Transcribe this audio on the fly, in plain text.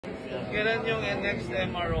Kailan yung next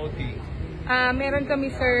MROT? Meron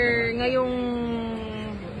kami sir ngayong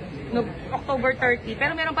October 30,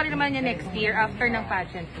 pero meron pa rin naman niya next year after ng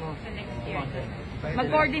pageant mo. Next year.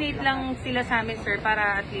 Mag-coordinate lang sila sa amin sir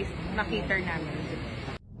para at least makita namin.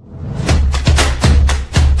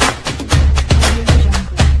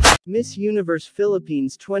 Miss Universe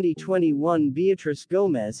Philippines 2021 Beatrice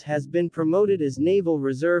Gomez has been promoted as Naval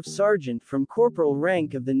Reserve Sergeant from Corporal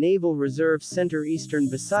rank of the Naval Reserve Center-Eastern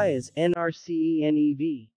Visayas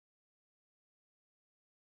NRCen-EV.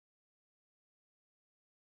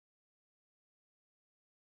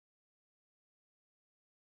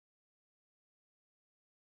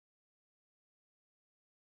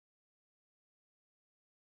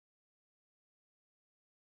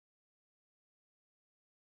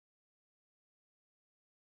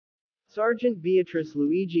 Sergeant Beatrice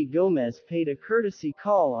Luigi Gomez paid a courtesy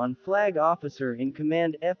call on Flag Officer in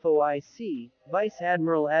Command FOIC, Vice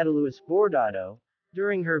Admiral Adeluis Bordado,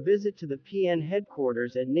 during her visit to the PN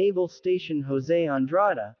headquarters at Naval Station Jose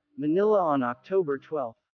Andrada, Manila on October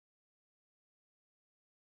 12.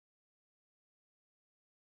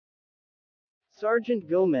 Sergeant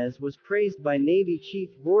Gomez was praised by Navy Chief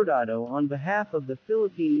Bordado on behalf of the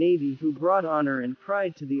Philippine Navy, who brought honor and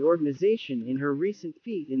pride to the organization in her recent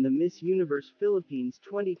feat in the Miss Universe Philippines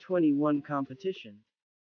 2021 competition.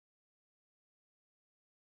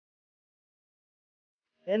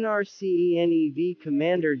 NRCen-EV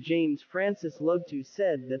Commander James Francis Lugtu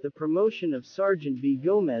said that the promotion of Sergeant Bea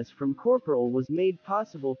Gomez from Corporal was made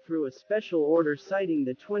possible through a special order citing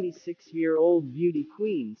the 26-year-old beauty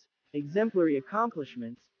queen's exemplary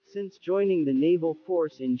accomplishments since joining the naval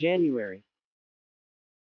force in January.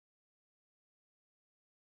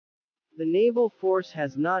 The naval force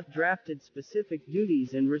has not drafted specific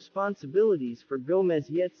duties and responsibilities for Gomez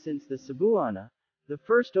yet, since the Cebuana, the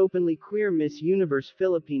first openly queer Miss Universe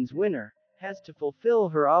Philippines winner, has to fulfill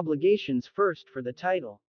her obligations first for the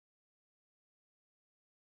title.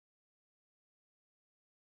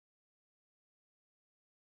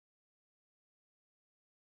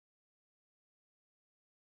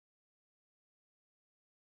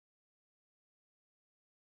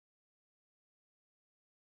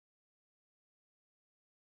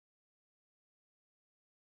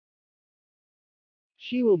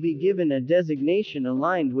 She will be given a designation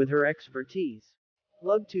aligned with her expertise.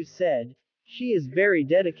 Lugtu said, "She is very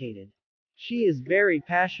dedicated. She is very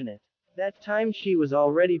passionate. That time she was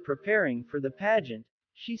already preparing for the pageant,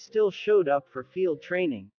 she still showed up for field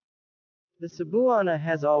training. The Cebuana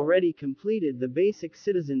has already completed the basic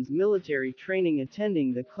citizens military training,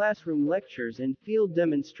 attending the classroom lectures and field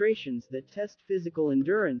demonstrations that test physical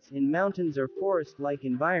endurance in mountains or forest-like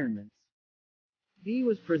environments." Bea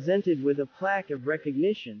was presented with a plaque of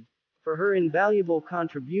recognition for her invaluable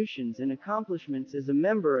contributions and accomplishments as a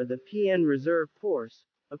member of the PN Reserve Force,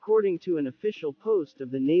 according to an official post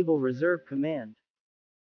of the Naval Reserve Command.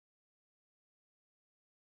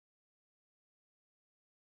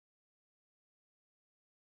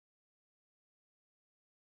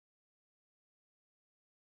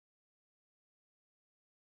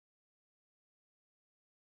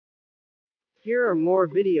 Here are more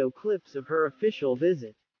video clips of her official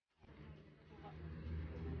visit.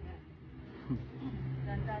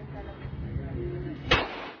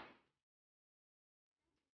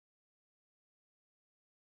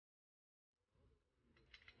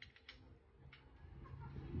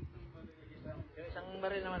 Isang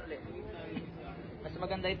baril naman ulit. Mas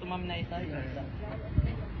maganda ito ma'am na isa.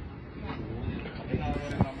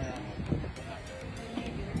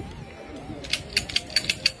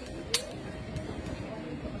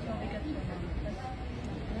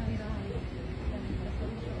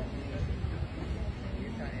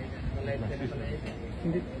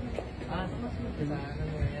 Hindi.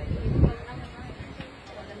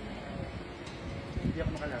 Hindi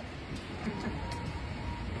ako makalap.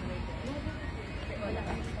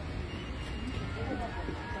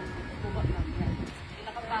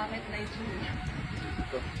 Pinakapangit na ito.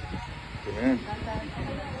 Ayan.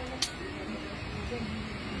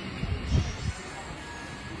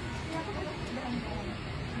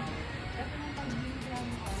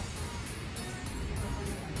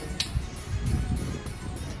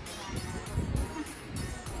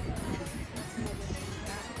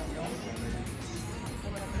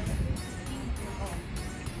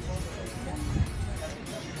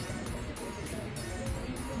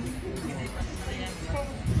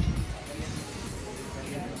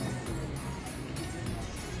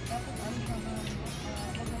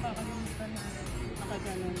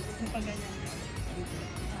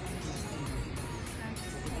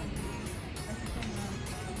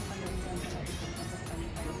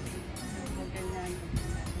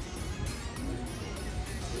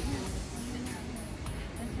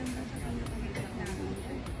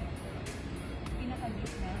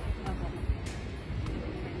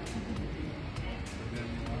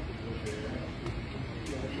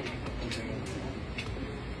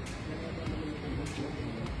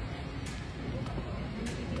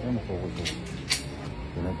 focus.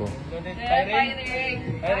 Yun na po.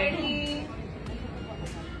 Firing!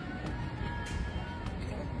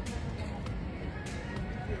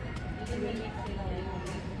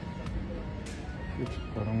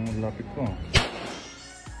 Parang lapit ko.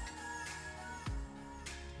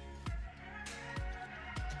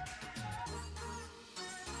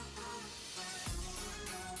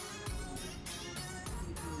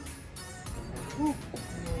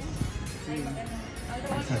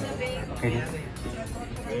 Okay.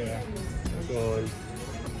 Yeah. Good.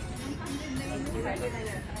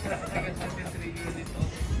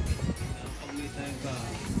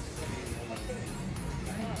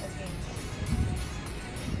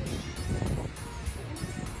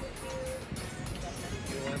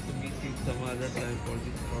 Some other time for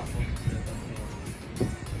this purpose.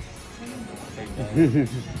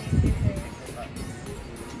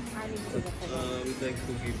 We'd like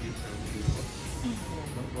to give you something.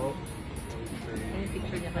 Yung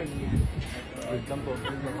picture niya kanina. Wait lang po.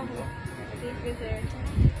 Thank you, sir.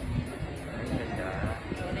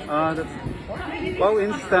 That's wow,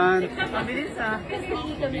 instant. Mabilis ah. Kasi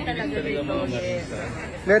hindi kami talaga dito. Yes.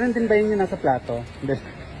 Meron din ba yun yung nasa plato? Hindi.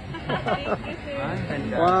 Thank you, sir.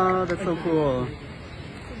 Wow, that's so cool.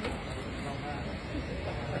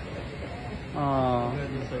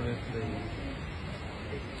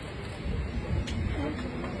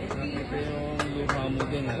 Ito yung luha mo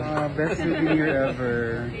din Best souvenir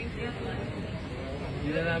ever. Hindi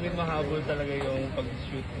na namin mahabol talaga yung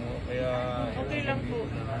pag-shoot mo. Kaya... Okay lang po.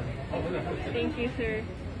 Thank you, sir.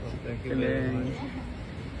 Thank you very much.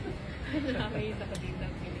 Nakakita ko dito.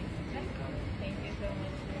 Thank you so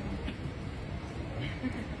much, sir.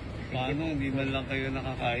 Paano? Hindi man lang kayo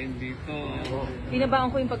nakakain dito. Binabaon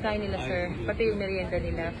ko yung pagkain nila, sir. Pati yung merienda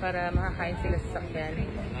nila para makakain sila sa sakyan.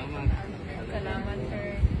 Salamat. Salamat,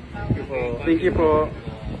 sir. Thank you po.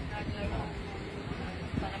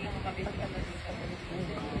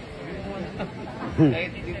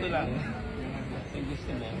 Kahit dito lang. Kung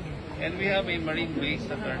gusto mo. And we have a marine base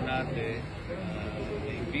sa Ternate.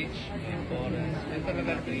 May beach, may forest. May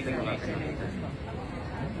talagang training base.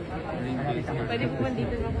 Marine base. Pwede po man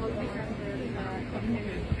dito lang mag-visa, sir.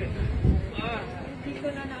 Hindi ko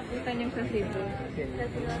na naabutan yung sa Cebu.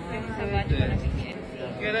 Sa batch ko na PCNC.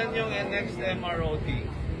 Kailan yung next MROT?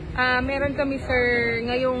 Meron kami, sir,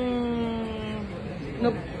 ngayong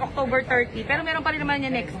October 30. Pero meron pa rin naman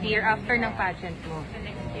niya next year after ng pageant mo.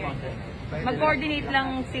 Next year. Mag-coordinate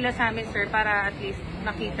lang sila sa amin, sir, para at least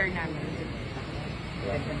na-cater namin.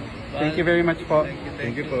 Thank you very much po.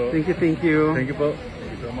 Thank you po. Thank you, thank you. Thank you po.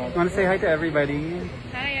 Want to say hi to everybody?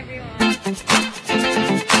 Hi, everyone.